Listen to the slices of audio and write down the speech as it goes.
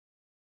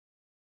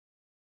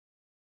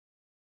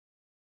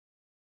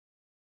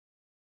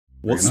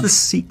What's the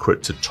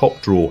secret to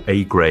top drawer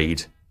A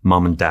grade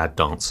mum and dad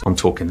dance? I'm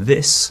talking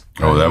this.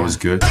 Oh, that was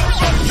good.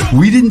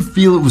 We didn't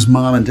feel it was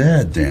mom and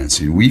dad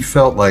dancing. We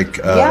felt like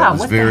it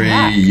was very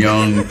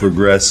young,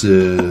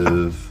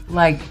 progressive.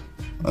 Like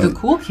the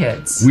cool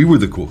kids. We were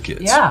the cool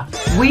kids. Yeah.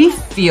 We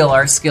feel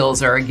our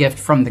skills are a gift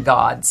from the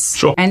gods.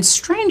 Sure. And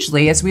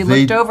strangely, as we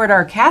looked over at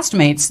our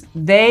castmates,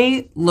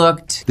 they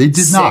looked They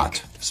did sick.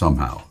 not,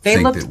 somehow. They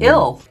looked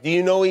ill. Do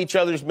you know each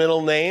other's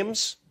middle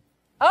names?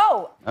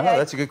 Oh,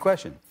 that's a good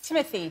question.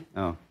 Timothy.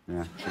 Oh,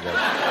 yeah. Do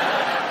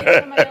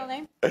you know my middle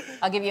name?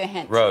 I'll give you a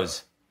hint.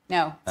 Rose.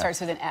 No, starts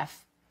with an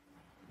F.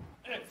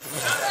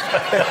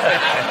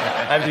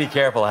 I have to be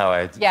careful how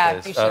I.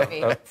 Yeah, you should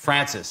be.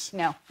 Francis.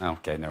 No.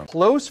 Okay, no.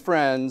 Close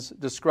friends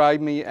describe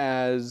me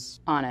as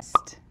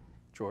Honest.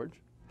 George.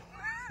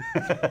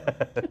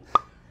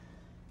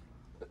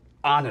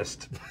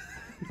 Honest.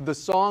 The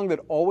song that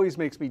always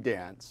makes me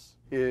dance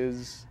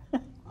is.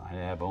 I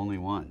have only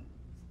one.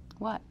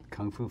 What?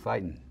 Kung Fu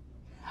Fighting.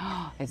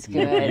 It's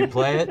good. You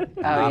play it?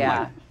 Oh, yeah.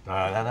 Like,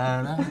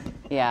 da-da-da-da.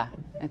 Yeah,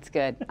 it's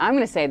good. I'm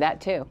going to say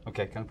that too.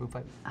 Okay, Kung Fu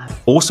Fighting.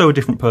 Also a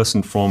different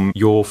person from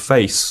your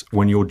face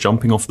when you're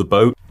jumping off the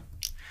boat.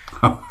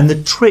 And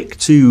the trick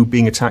to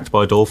being attacked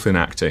by a dolphin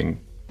acting,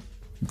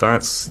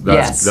 that's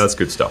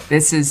good stuff.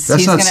 This is, That's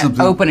he's not going to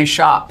something- open a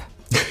shop.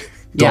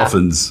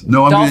 Dolphins.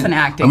 No, Dolphin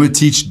acting. I'm going to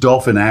teach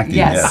dolphin acting.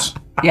 Yes.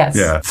 Yes.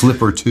 Yeah.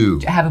 Flipper 2.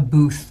 Have a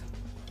booth.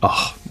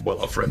 Oh,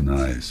 well, friend.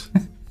 Nice.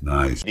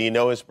 Nice. Do you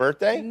know his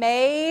birthday?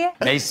 May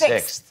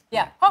 6th.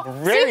 Yeah. Oh,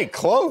 Very see?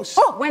 close.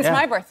 Oh, when's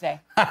my birthday?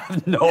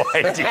 No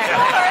idea.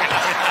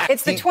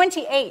 It's the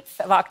 28th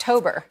of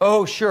October.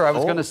 Oh, sure. I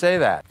was going to say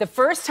that. The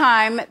first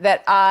time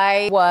that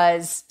I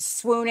was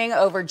swooning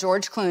over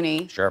George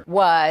Clooney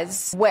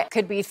was what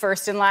could be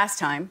first and last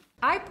time.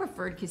 I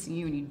preferred kissing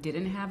you when you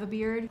didn't have a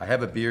beard. I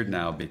have a beard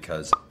now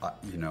because,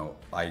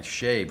 I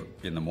shave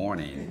in the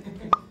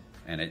morning.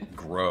 And it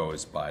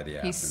grows by the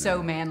afternoon. He's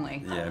so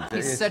manly. Yeah,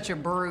 He's such a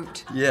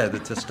brute. Yeah, the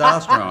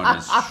testosterone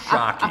is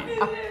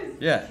shocking.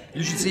 Yeah,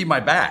 you should see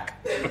my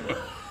back.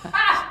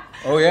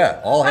 Oh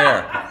yeah, all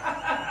hair.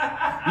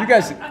 You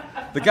guys,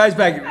 the guy's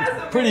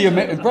back, pretty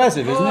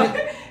impressive, isn't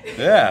it?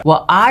 Yeah.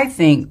 Well, I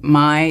think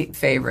my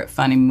favorite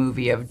funny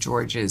movie of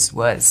George's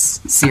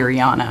was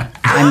Syriana.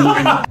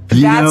 I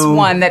mean, that's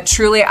one that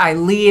truly I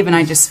leave and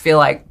I just feel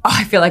like,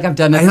 I've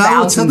done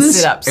 1,000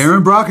 sit-ups.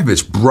 Aaron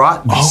Brockovich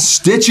brought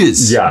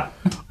stitches. Yeah.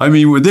 I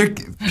mean, when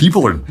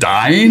people are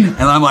dying,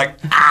 and I'm like,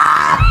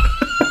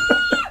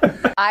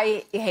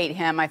 I hate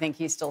him. I think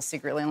he's still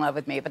secretly in love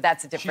with me, but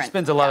that's a different. She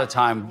spends a lot of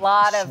time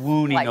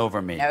swooning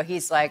over me. No,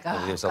 he's like,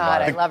 oh There's a God,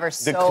 lot I of- love her The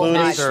so Clooney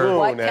much. swoon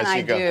What can as I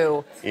you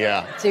go. do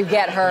Yeah. to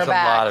get her There's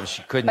back? a lot of,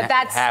 she couldn't But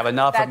that's- have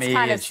enough that's of me,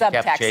 kind and of she kept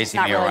subtext. It's chasing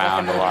not me really what the around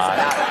a movie's lot.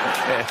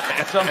 about.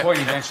 At some point,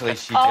 eventually,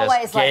 she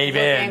Always just like gave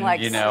looking in,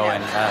 like,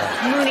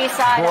 and Mooney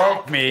side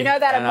broke eye. me. You know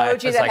that and I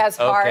emoji was that like, has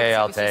hearts? Okay,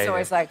 I'll He's take just it.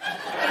 always like,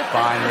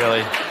 Fine,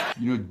 really.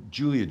 you know,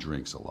 Julia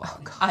drinks a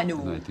lot. I know.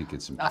 And I think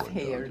it's important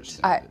to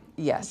understand.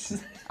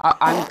 Yes.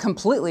 I'm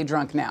completely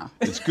drunk now.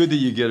 It's good that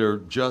you get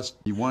her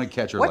you want to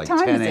catch her What like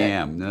time 10 is it?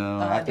 a.m.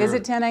 No, after, Is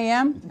it 10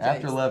 a.m.?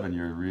 after 11,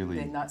 you're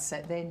really...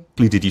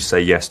 Did you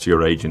say yes to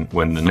your agent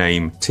when the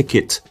name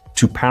Ticket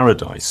to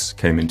Paradise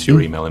came into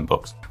your email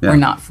inbox? We're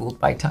not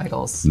fooled by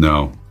titles.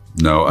 No.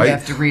 You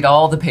have to read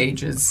all the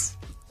pages.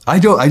 I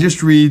don't. I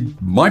just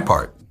read my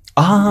part.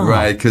 Ah.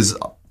 Right, because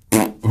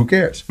who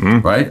cares,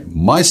 right?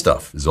 My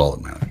stuff is all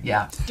that matters.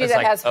 Yeah. Dude that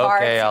like, has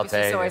hearts. okay, I'll He's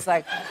just take always it.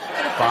 like,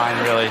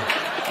 Fine, really.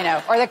 you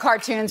know, or the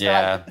cartoons where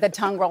Yeah. like the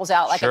tongue rolls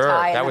out like Sure, a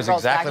tie. and that then was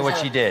rolls back exactly what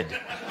into she the- did.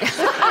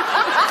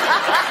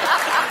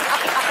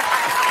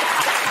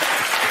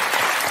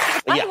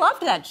 I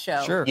loved that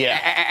show. Sure.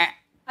 Yeah.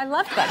 I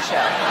loved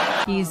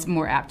that show. He's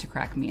more apt to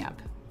crack me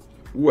up.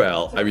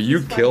 Well, I mean,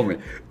 you kill me.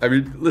 I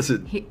mean,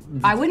 listen.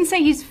 I wouldn't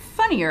say he's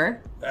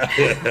funnier.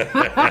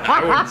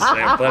 I wouldn't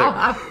say I'm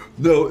funny.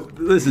 No,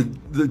 listen.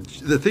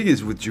 The thing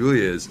is with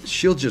Julia is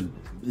she'll just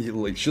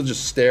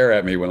stare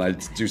at me when I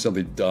do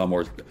something dumb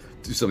or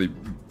do something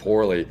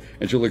poorly,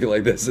 and she'll look at it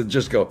like this and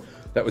just go,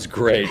 "That was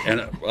great,"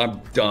 and I'm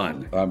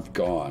done. I'm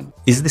gone.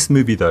 Is this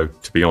movie, though,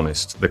 to be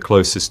honest, the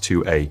closest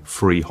to a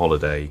free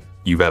holiday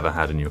you've ever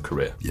had in your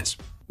career? Yes.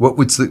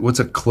 What's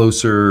a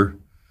closer?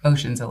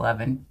 Ocean's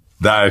 11.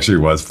 That actually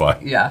was fun.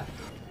 Yeah.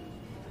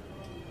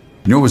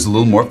 You know what was a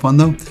little more fun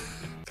though?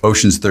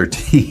 Ocean's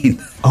 13.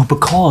 Oh,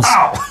 because.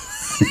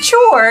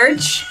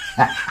 George!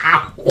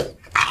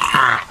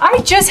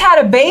 I just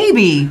had a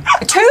baby.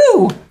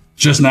 2.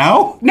 Just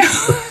now? No.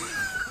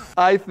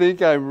 I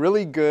think I'm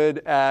really good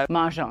at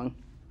Mahjong.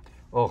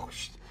 Oh,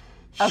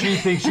 she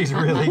thinks she's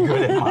really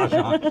good at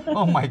Mahjong.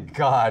 Oh my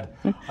God.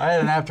 I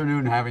had an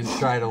afternoon having to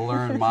try to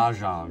learn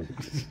Mahjong.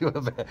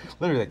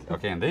 Literally like,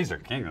 okay, and these are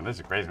kingdom, this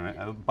is crazy.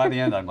 By the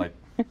end, I'm like,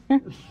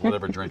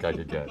 whatever drink I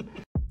could get.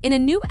 In a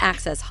new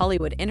Access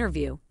Hollywood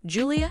interview,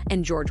 Julia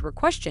and George were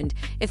questioned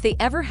if they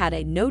ever had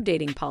a no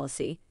dating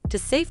policy to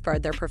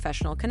safeguard their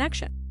professional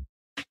connection,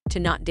 to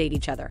not date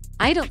each other.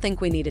 I don't think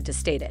we needed to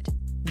state it.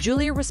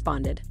 Julia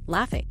responded,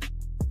 laughing.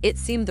 It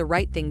seemed the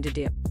right thing to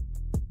do.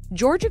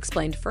 George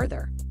explained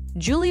further.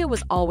 Julia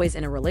was always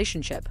in a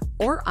relationship,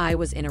 or I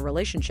was in a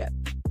relationship,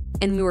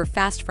 and we were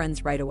fast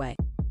friends right away.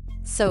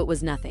 So it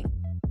was nothing.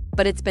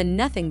 But it's been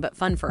nothing but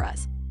fun for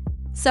us.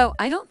 So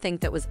I don't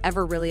think that was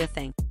ever really a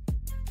thing.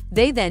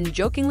 They then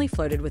jokingly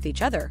flirted with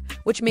each other,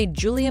 which made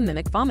Julia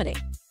mimic vomiting.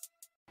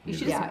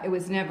 Yeah, it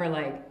was never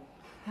like,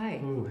 hi.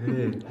 Oh,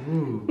 hey,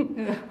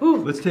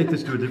 ooh. Let's take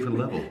this to a different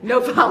level. No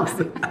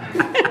problem.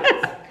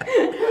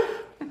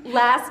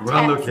 Last We're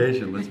on text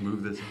location. Let's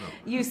move this up.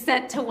 you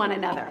sent to one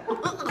another.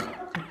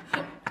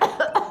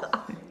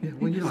 Yeah,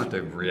 well, you don't have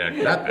to react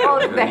that bad.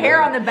 Oh, the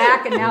hair on the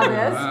back and now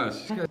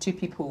this. Two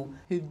people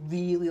who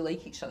really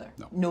like each other.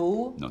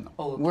 No.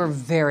 Oh, We're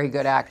very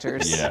good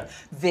actors. Yeah.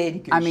 very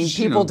good. I mean,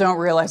 people don't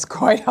realize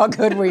quite how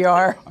good we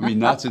are. I mean,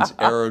 not since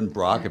Aaron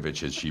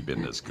Brockovich has she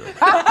been this good.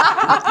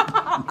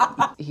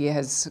 He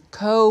has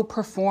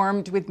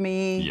co-performed with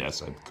me.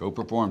 Yes, I've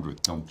co-performed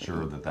with. I'm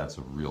sure that that's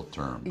a real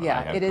term. But I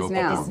Yeah, have it is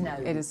now.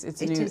 co-performed. It's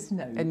It is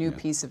known. a new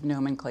piece of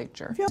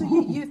nomenclature.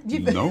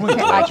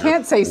 Nomenclature. I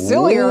can't say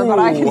sillier, but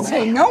I can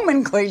say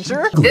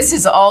nomenclature. This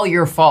is all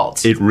your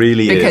fault. It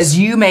really because is.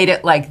 you made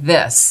it like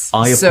this.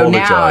 I so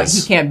now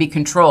apologize. he can't be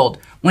controlled.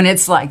 When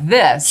it's like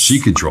this, She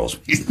controls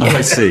me.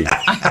 I see.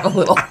 I have a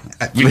little.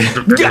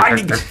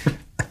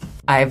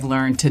 I've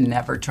learned to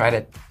never try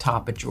to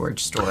top a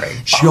George story.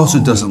 She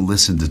also doesn't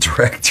listen to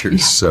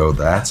directors, so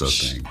that's a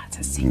thing. That's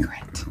a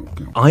secret.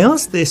 I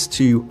asked this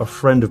to a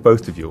friend of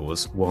both of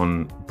yours,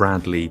 one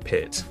Bradley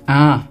Pitt.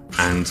 Ah,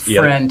 And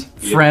friend,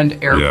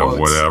 air quotes.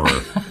 whatever.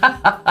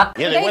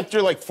 Yeah, they went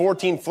through like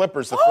 14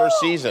 flippers the first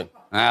season.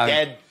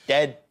 Dead.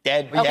 Okay,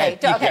 dead.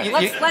 okay.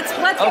 Let's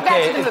get back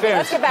to the movie.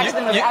 Let's get back to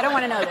the movie. I don't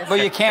want to know this.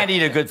 But you can't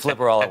eat a good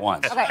flipper all at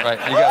once. Okay. Right?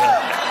 You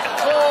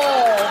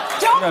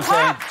gotta. Don't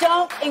clap.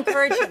 Don't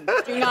encourage him.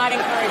 Do not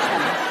encourage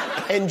him.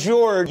 And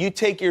George, you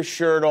take your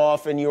shirt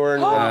off and you're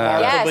in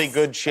remarkably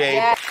good shape.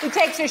 Yes. He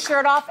takes his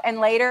shirt off and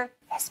later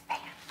his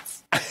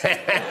pants.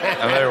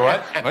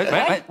 What?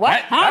 Wait.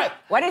 What? Huh?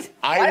 What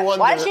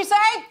did she say?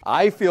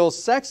 I feel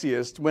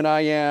sexiest when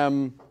I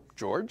am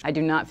George. I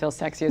do not feel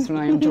sexiest when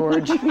I am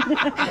George.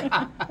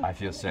 I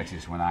feel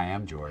sexiest when I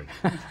am George.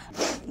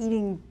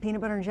 Eating peanut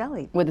butter and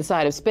jelly. With a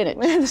side of spinach.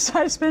 The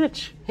side of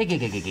spinach.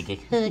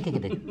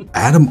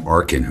 Adam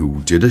Arkin,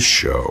 who did a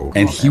show,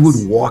 and he would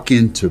walk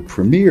into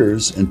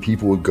premieres and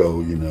people would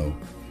go,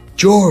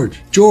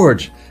 George.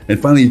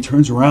 And finally he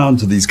turns around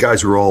to these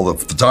guys who are all the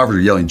photographers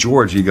are yelling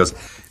George, and he goes,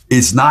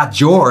 it's not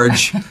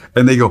George.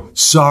 And they go,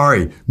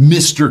 sorry,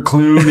 Mr.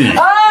 Clooney.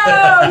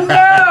 Oh,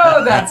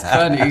 no, that's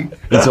funny.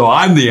 And so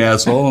I'm the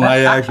asshole, and I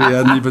actually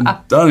hadn't even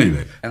done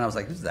anything. And I was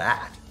like, who's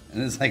that?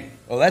 And it's like,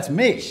 oh, that's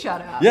me.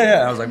 Shut up. Yeah.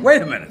 And I was like,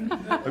 wait a minute.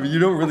 I mean, you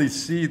don't really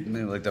see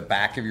like the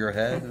back of your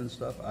head and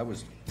stuff. I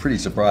was pretty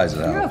surprised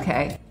at You're how.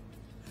 okay.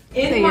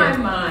 In my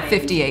mind.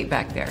 58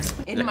 back there.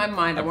 In my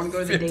mind, I want to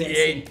go to the dance.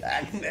 58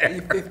 back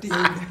there. 58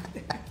 back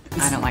there.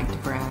 I don't like to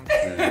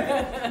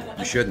brag.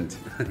 You shouldn't,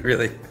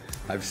 really.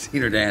 I've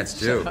seen her dance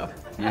too.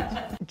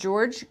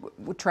 George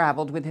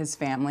traveled with his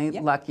family,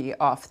 lucky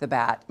off the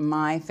bat.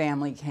 My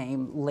family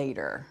came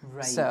later.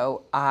 Right.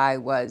 So I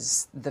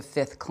was the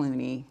fifth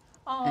Clooney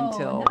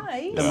until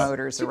nice. the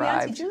motors Julia,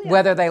 arrived, Auntie Julia.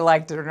 whether they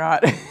liked it or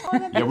not.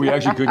 Yeah, we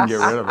actually couldn't get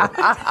rid of her.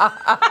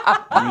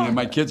 I mean,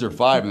 my kids are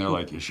 5 and they're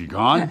like, is she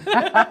gone?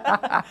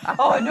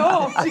 Oh,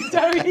 no. She's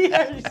still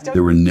here.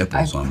 There were I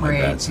nipples on my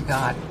pray bed. to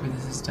God when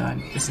this is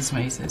done. This is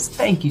when he says,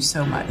 thank you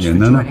so much Yeah, for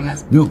joining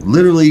us. No,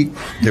 literally,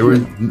 there were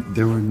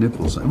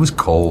nipples. It was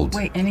cold.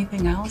 Wait,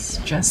 anything else?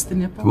 Just the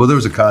nipple? Well, there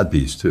was a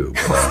codpiece too.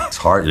 But it's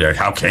hard. Yeah,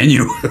 how can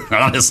you?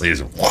 Honestly,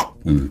 it's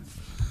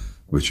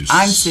which is.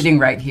 I'm sitting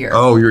right here.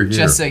 Oh, you're here.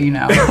 Just so you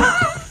know.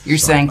 You're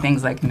saying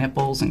things like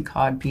nipples and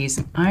codpiece.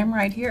 And I'm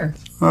right here.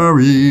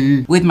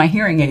 Sorry. With my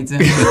hearing aids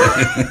in.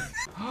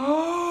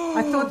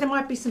 I thought there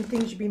might be some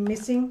things you'd be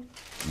missing.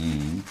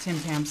 Tim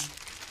Tams.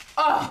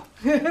 Oh,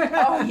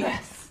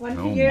 yes. One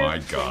for Oh you. my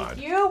God.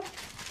 You.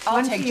 I'll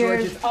One take for you.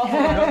 George's.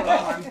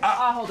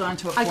 I'll hold on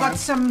to it for I got him.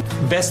 some.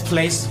 Best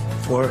place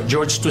for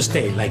George to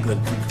stay, like the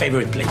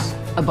favorite place.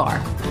 A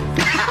bar.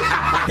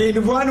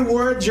 In one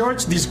word,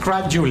 George,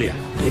 describe Julia.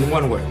 In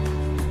one word.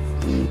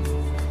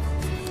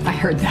 I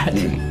heard that.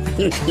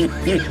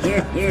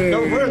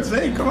 No words,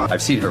 hey, come on.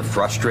 I've seen her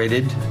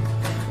frustrated,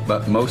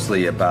 but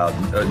mostly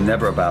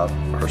never about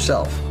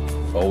herself.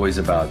 Always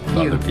about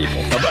other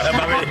people.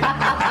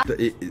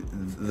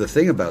 The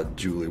thing about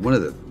Julie, one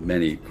of the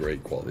many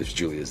great qualities of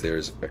Julie is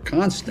there's a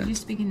constant. Are you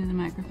speaking to the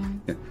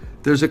microphone?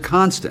 There's a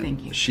constant.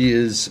 Thank you. She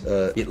is,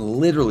 it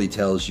literally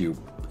tells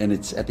you, and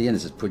it's at the end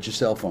it says, put your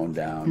cell phone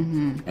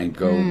down and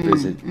go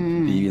visit,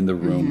 be in the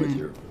room with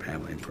your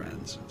family and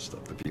friends and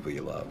stuff, the people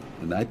you love.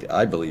 And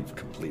I believe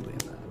completely in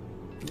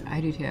that. I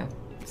do too.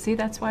 See,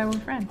 that's why we're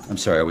friends. I'm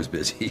sorry, I was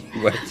busy.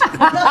 Did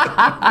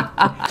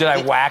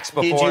I wax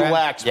before Did you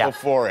wax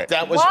before it?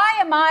 That was. Why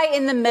am I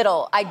in the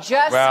middle? I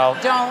just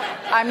don't.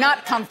 I'm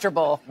not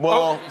comfortable.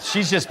 Well,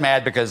 she's just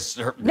mad because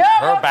her No.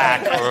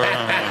 back.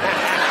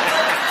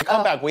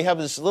 Come back. We have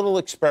this little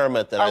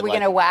experiment that Are we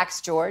going to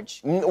wax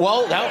George?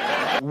 Well,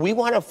 now, we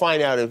want to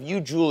find out if you,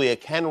 Julia,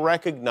 can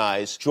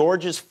recognize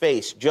George's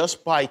face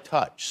just by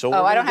touch. So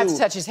I don't have to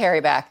touch his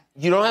hairy back.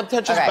 You don't have to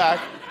touch his back.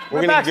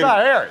 We're going to give not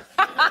hairy.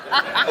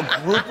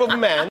 A group of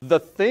men. The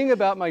thing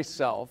about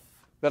myself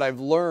that I've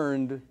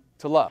learned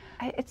to love.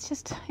 It's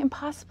just an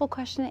impossible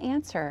question to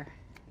answer.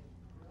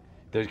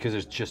 Because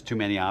there's just too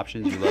many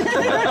options. You love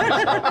too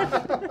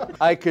much.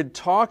 I could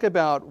talk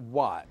about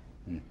what?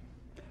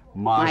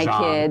 My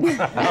Mahjong. kids.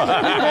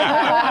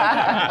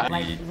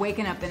 Like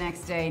waking up the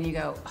next day and you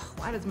go, oh,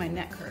 why does my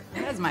neck hurt?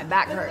 Why does my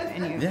back hurt?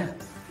 And you. Yeah.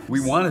 We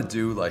want to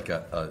do like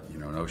an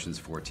Ocean's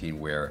 14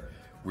 where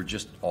we're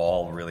just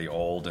all really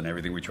old and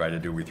everything we try to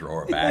do, we throw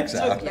our backs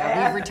out.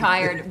 Yeah, we've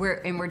retired.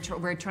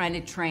 We're trying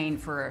to train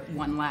for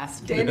one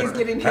last. Danny's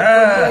getting hip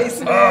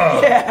replacement.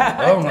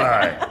 Oh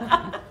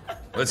my.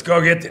 Let's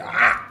go get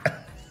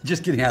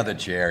Just getting out of the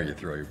chair, you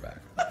throw your back.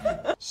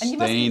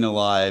 Staying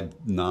Alive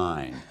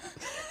 9.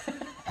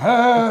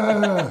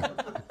 Now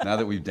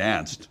that we've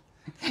danced.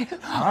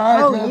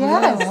 Oh,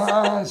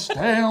 yes.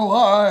 Staying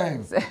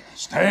alive.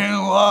 Staying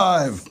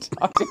alive.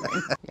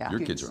 Yeah. Your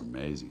kids are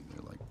amazing.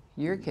 They're like,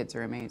 your kids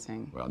are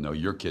amazing. well, no,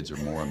 your kids are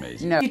more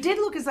amazing. No. You did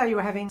look as though you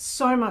were having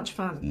so much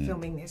fun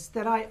filming this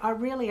that I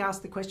really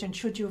asked the question,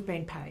 should you have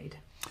been paid?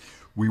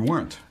 We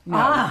weren't.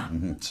 No.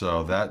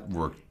 So that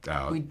worked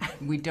out.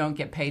 We don't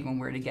get paid when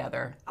we're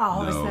together.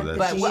 Oh, is No, that the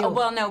that's- deal?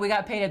 Well, no, we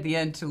got paid at the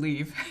end to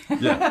leave.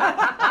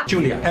 Yeah.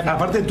 Julia,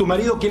 aparte de tu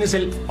marido, ¿quién es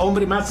el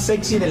hombre más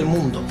sexy del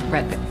mundo?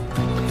 Brad Pitt.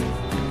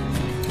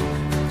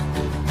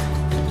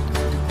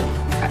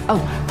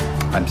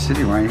 I'm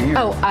sitting right here.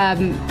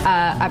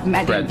 I've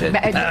met Brad Pitt.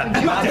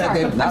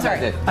 I'm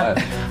sorry.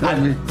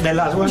 The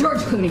last one? George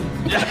Clooney.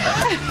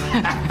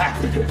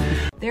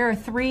 There are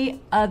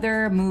 3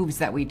 other moves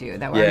that we do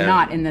that were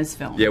not in this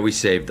film. Yeah, we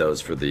saved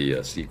those for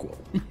the sequel.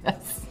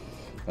 Yes.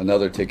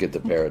 Another ticket to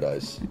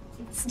paradise.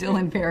 Still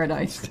in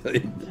paradise.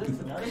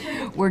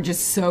 We're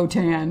just so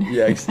tan.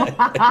 Yeah, exactly.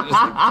 Just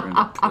like turned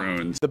to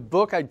prunes. The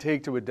book I'd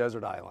take to a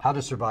desert island. How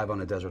to survive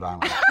on a desert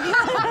island.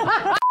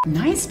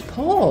 Nice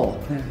pull.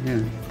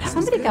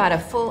 Somebody got a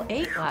full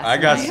 8 last night. I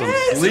got some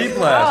sleep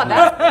last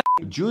night.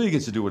 Julia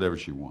gets to do whatever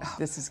she wants.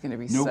 This is going to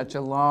be such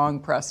a long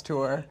press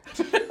tour.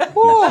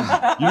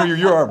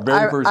 You're our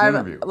very first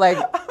interview. Like,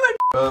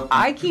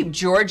 I keep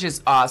George's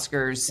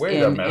Oscars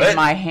in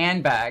my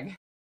handbag.